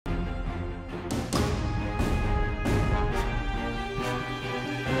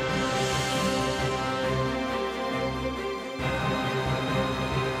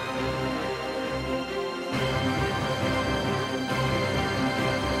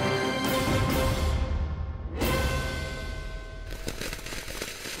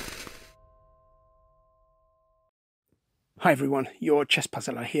Hi everyone, your chess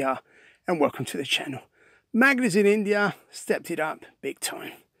puzzler here and welcome to the channel. Magnus in India stepped it up big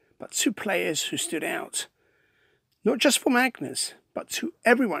time, but two players who stood out, not just for Magnus, but to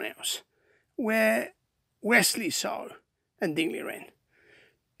everyone else, were Wesley So and Ding Liren.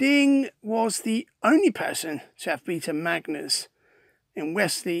 Ding was the only person to have beaten Magnus, and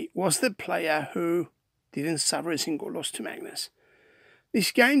Wesley was the player who didn't suffer a single loss to Magnus.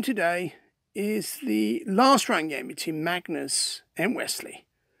 This game today is the last round game between Magnus and Wesley.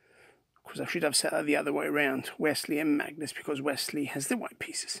 Of course, I should have said that the other way around, Wesley and Magnus, because Wesley has the white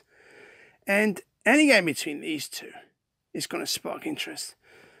pieces. And any game between these two is going to spark interest.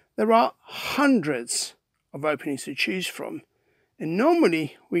 There are hundreds of openings to choose from, and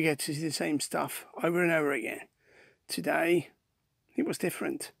normally we get to see the same stuff over and over again. Today, it was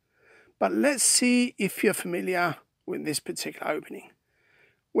different. But let's see if you're familiar with this particular opening.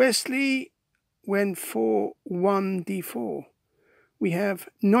 Wesley went for 1d4. We have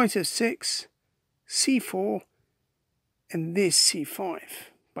Knight f6, c4, and this c5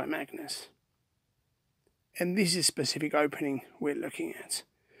 by Magnus. And this is a specific opening we're looking at.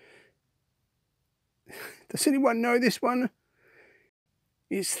 Does anyone know this one?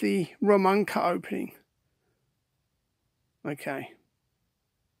 It's the Romanka opening. Okay.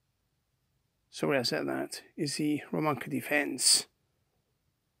 Sorry I said that. It's the Romanka defense,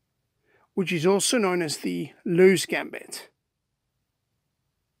 which is also known as the Lose Gambit.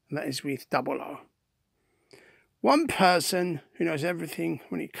 And that is with double O. One person who knows everything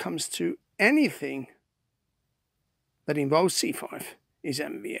when it comes to anything that involves c5 is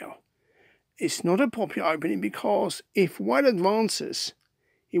MVL. It's not a popular opening because if white advances,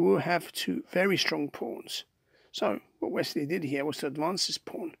 he will have two very strong pawns. So what Wesley did here was to advance his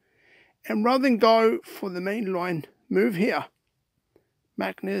pawn. And rather than go for the main line move here,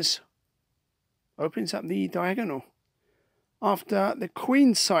 Magnus opens up the diagonal. After the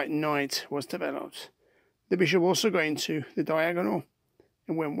queen side knight was developed, the bishop also got into the diagonal,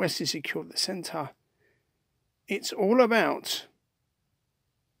 and when Wesley secured the center, it's all about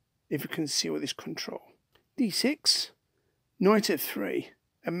if you conceal this control. d6, knight f3,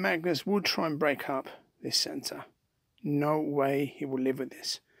 and Magnus would try and break up this center. No way he will live with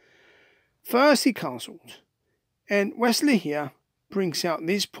this. First he castled, and Wesley here brings out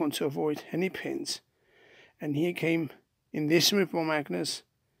this pawn to avoid any pins. And here came in this move by Magnus,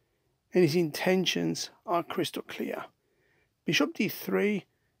 and his intentions are crystal clear. Bishop d3,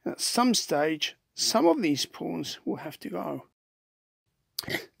 and at some stage, some of these pawns will have to go.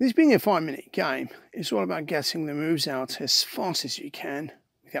 This being a 5-minute game, it's all about getting the moves out as fast as you can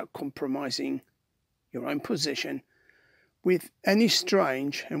without compromising your own position with any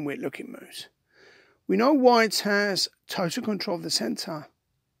strange and weird looking moves. We know White has total control of the centre,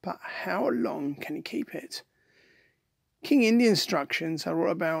 but how long can he keep it? King India instructions are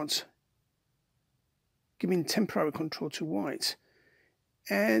all about giving temporary control to White,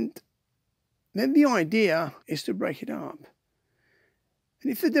 and then the idea is to break it up.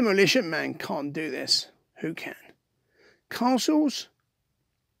 And if the demolition man can't do this, who can? Castles,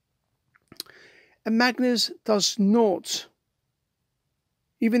 and Magnus does not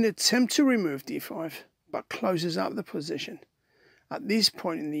even attempt to remove d5, but closes up the position. At this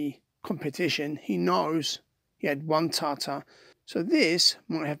point in the competition, he knows he had one Tata, so this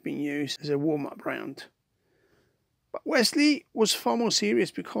might have been used as a warm-up round. But Wesley was far more serious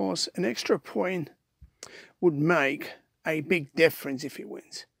because an extra point would make a big difference if he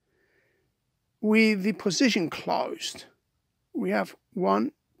wins. With the position closed, we have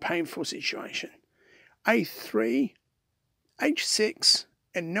one painful situation. a3, h6,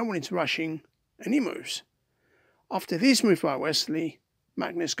 and no one is rushing any moves. After this move by Wesley,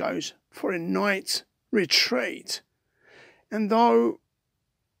 Magnus goes for a knight retreat. And though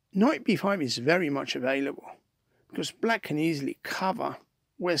knight b5 is very much available, because black can easily cover,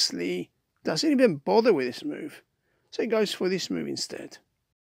 Wesley doesn't even bother with this move. So he goes for this move instead.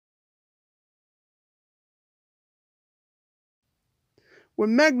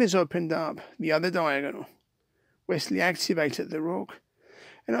 When Magnus opened up the other diagonal, Wesley activated the rook.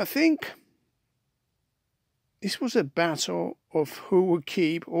 And I think this was a battle of who would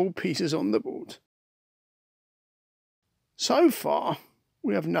keep all pieces on the board. So far,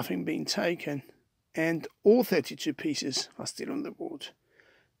 we have nothing being taken, and all 32 pieces are still on the board.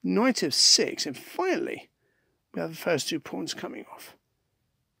 Knight f6, and finally, we have the first two pawns coming off.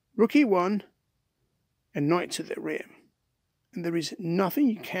 Rook e1, and knight to the rear. And there is nothing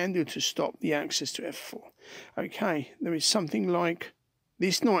you can do to stop the access to f4. Okay, there is something like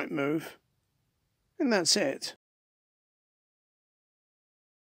this knight move, and that's it.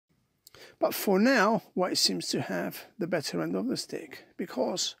 But for now, white seems to have the better end of the stick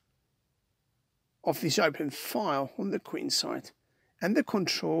because of this open file on the queen side and the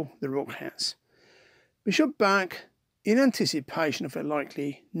control the rook has. Bishop back in anticipation of a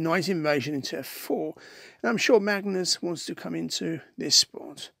likely knight invasion into f4, and I'm sure Magnus wants to come into this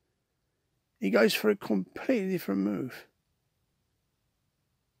spot. He goes for a completely different move.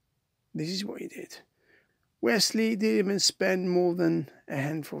 This is what he did. Wesley didn't even spend more than a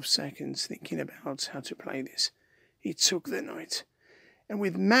handful of seconds thinking about how to play this. He took the knight. And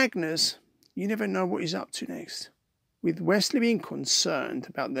with Magnus, you never know what he's up to next. With Wesley being concerned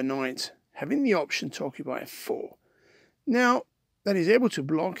about the knight having the option to occupy f4, now that he's able to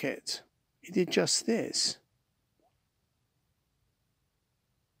block it, he did just this.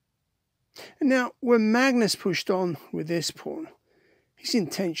 And now, when Magnus pushed on with this pawn, his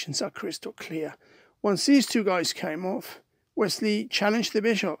intentions are crystal clear. Once these two guys came off, Wesley challenged the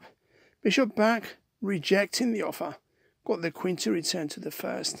bishop. Bishop back, rejecting the offer, got the queen to return to the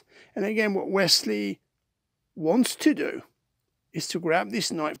first. And again, what Wesley wants to do is to grab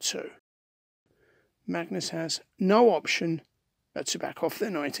this knight too. Magnus has no option but to back off the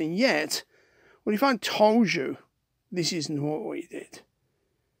knight. And yet, well, if I told you this is not what he did,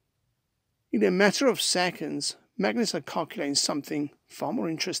 in a matter of seconds, Magnus had calculated something far more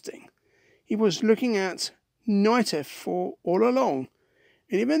interesting. He was looking at knight f4 all along.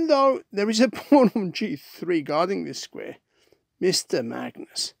 And even though there is a pawn on g3 guarding this square, Mr.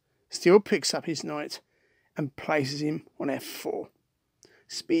 Magnus still picks up his knight and places him on f4.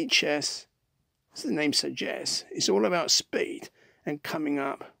 Speed chess, as the name suggests, is all about speed and coming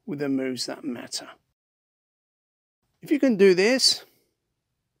up with the moves that matter. If you can do this,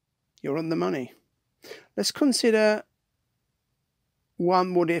 you're on the money. Let's consider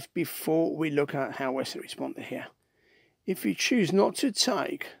one what if before we look at how Wesley responded here. If you choose not to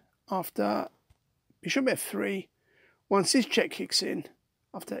take after bishop f3, once this check kicks in,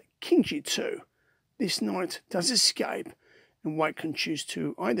 after king g2, this knight does escape and white can choose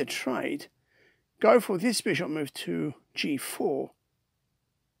to either trade, go for this bishop move to g4,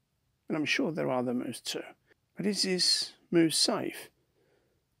 and I'm sure there are other moves too. But is this move safe?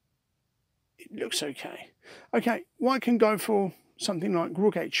 It looks okay. Okay, white can go for something like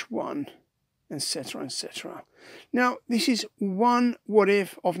rook h1, etc., etc. Now, this is one what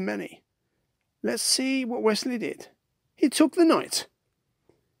if of many. Let's see what Wesley did. He took the knight.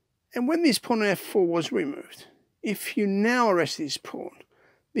 And when this pawn on f4 was removed, if you now arrest this pawn,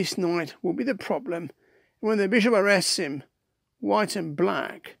 this knight will be the problem. And when the bishop arrests him, white and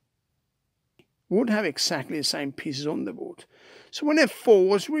black would have exactly the same pieces on the board. So when f4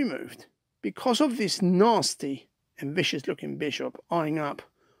 was removed, because of this nasty and vicious looking bishop eyeing up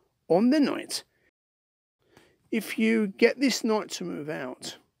on the knight, if you get this knight to move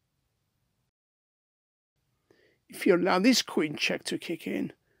out, if you allow this queen check to kick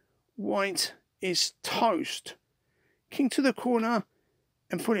in, white is toast. King to the corner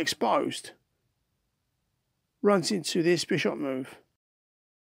and fully exposed. Runs into this bishop move.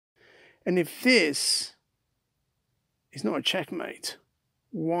 And if this is not a checkmate,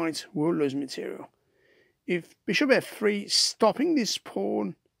 white will lose material. If bishop f3 stopping this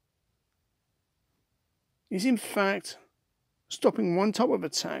pawn is in fact stopping one type of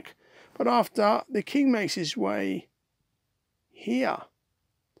attack, but after the king makes his way here,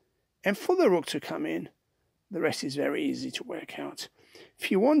 and for the rook to come in, the rest is very easy to work out.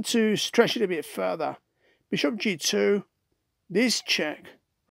 If you want to stretch it a bit further, bishop g2, this check,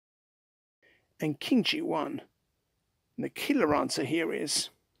 and king g1. And the killer answer here is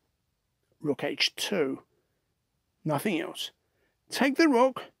rook h2. Nothing else. Take the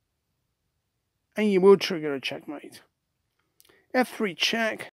rook, and you will trigger a checkmate. f3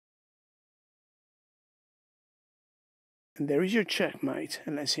 check. And there is your checkmate,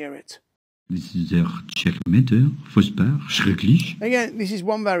 and let's hear it. This is their checkmate, fausse part, schrecklich. Again, this is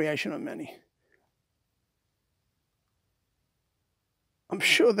one variation of many. I'm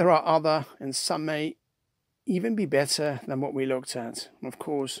sure there are other, and some may even be better than what we looked at. Of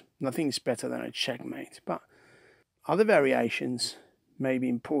course, nothing's better than a checkmate, but other variations may be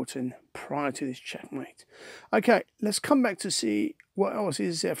important prior to this checkmate. Okay, let's come back to see what else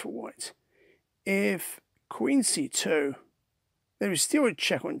is there for white. If queen c2, there is still a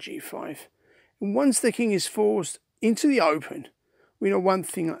check on g5. And once the king is forced into the open, we know one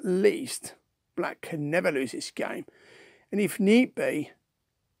thing at least: black can never lose this game. And if need be,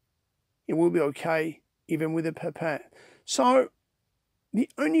 it will be okay even with a perpet. So the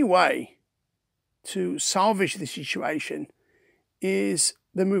only way to salvage the situation is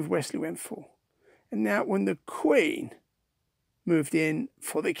the move Wesley went for. And now when the queen moved in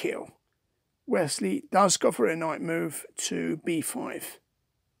for the kill, Wesley does go for a knight move to b5.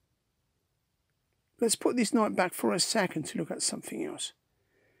 Let's put this knight back for a second to look at something else.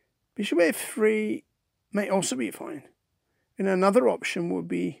 Bishop f3 may also be fine. And another option would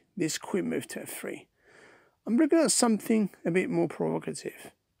be this queen move to f3. I'm looking at something a bit more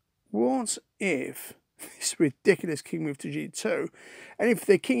provocative. What if this ridiculous king move to g2, and if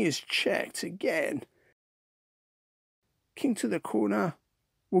the king is checked again, king to the corner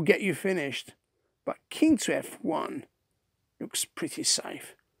will get you finished, but king to f1 looks pretty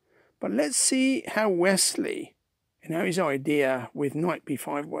safe. But let's see how Wesley and how his idea with knight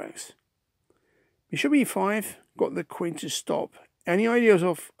b5 works. Bishop e5 got the queen to stop any ideas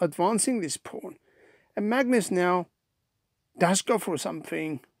of advancing this pawn, and Magnus now does go for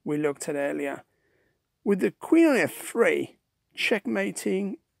something we looked at earlier. With the queen on f3,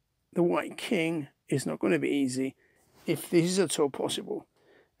 checkmating the white king is not going to be easy, if this is at all possible.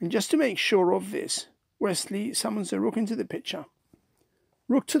 And just to make sure of this, Wesley summons a rook into the picture.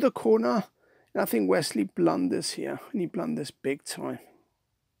 Rook to the corner, and I think Wesley blunders here, and he blunders big time.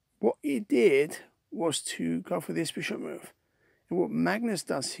 What he did was to go for this bishop move. And what Magnus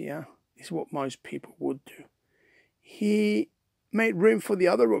does here is what most people would do. He made room for the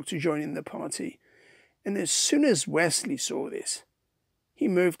other rook to join in the party, and as soon as Wesley saw this, he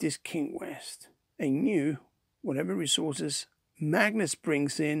moved his king west and knew whatever resources Magnus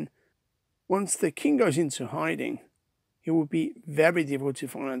brings in, once the king goes into hiding, it would be very difficult to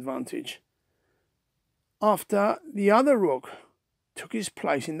find an advantage. After the other rook took his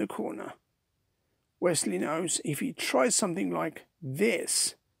place in the corner, Wesley knows if he tries something like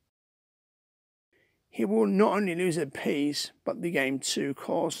this, he will not only lose a piece, but the game too,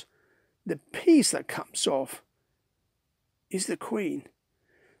 because the piece that comes off is the queen.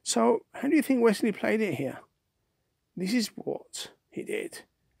 So how do you think Wesley played it here? This is what he did.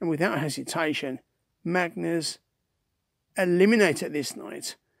 And without hesitation, Magnus eliminated this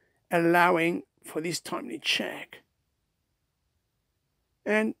knight, allowing for this timely check.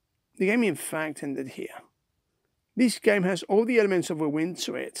 And the game in fact ended here. This game has all the elements of a win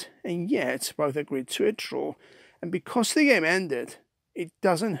to it, and yet both agreed to a draw. And because the game ended, it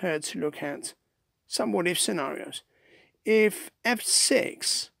doesn't hurt to look at some what-if scenarios. If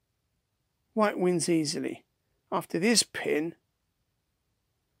f6, white wins easily. After this pin,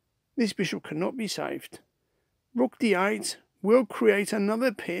 this bishop cannot be saved. Rook d8 will create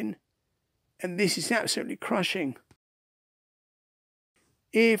another pin, and this is absolutely crushing.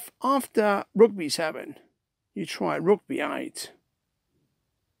 If after rook b7, you try rook b8,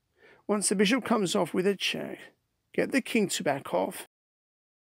 once the bishop comes off with a check, get the king to back off,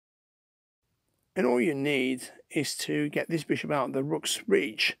 and all you need is to get this bishop out of the rook's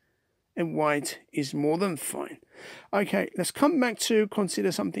reach, and white is more than fine. Okay, let's come back to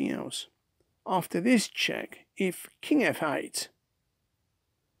consider something else. After this check, if king f8,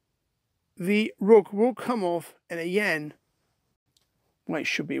 the rook will come off, and again, white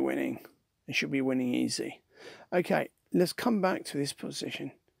should be winning. It should be winning easy. Okay, let's come back to this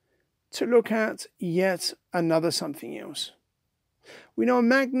position to look at yet another something else. We know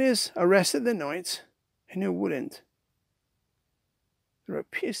Magnus arrested the knight, and who wouldn't? There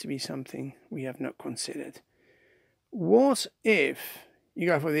appears to be something we have not considered. What if you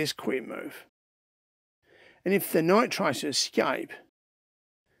go for this queen move? And if the knight tries to escape,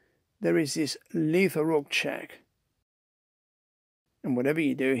 there is this lethal rook check. And whatever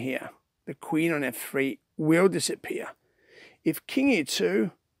you do here, the queen on f3 will disappear. If king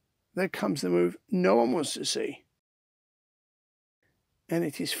e2, there comes the move no one wants to see. And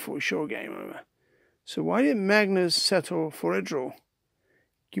it is for sure game over. So why did Magnus settle for a draw?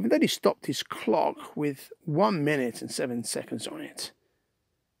 Given that he stopped his clock with 1 minute and 7 seconds on it,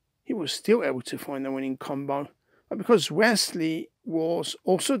 he was still able to find the winning combo. But because Wesley was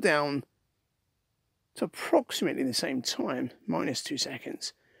also down to approximately the same time, -2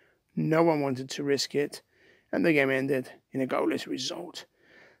 seconds, no one wanted to risk it, and the game ended in a goalless result.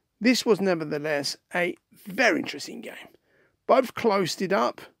 This was nevertheless a very interesting game. Both closed it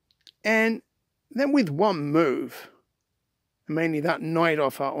up, and then with one move, mainly that knight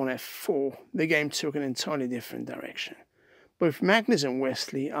offer on f4, the game took an entirely different direction. Both Magnus and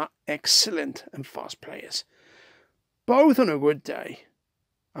Wesley are excellent and fast players. Both on a good day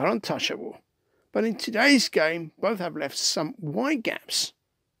are untouchable, but in today's game, both have left some wide gaps.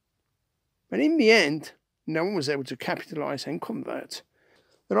 But in the end, no one was able to capitalize and convert.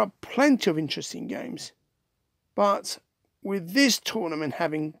 There are plenty of interesting games, but with this tournament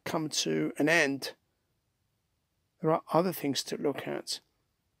having come to an end, there are other things to look at.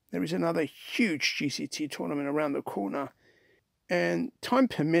 There is another huge GCT tournament around the corner, and time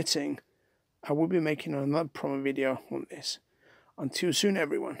permitting, I will be making another promo video on this. Until soon,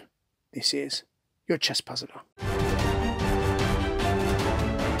 everyone. This is your chess puzzler.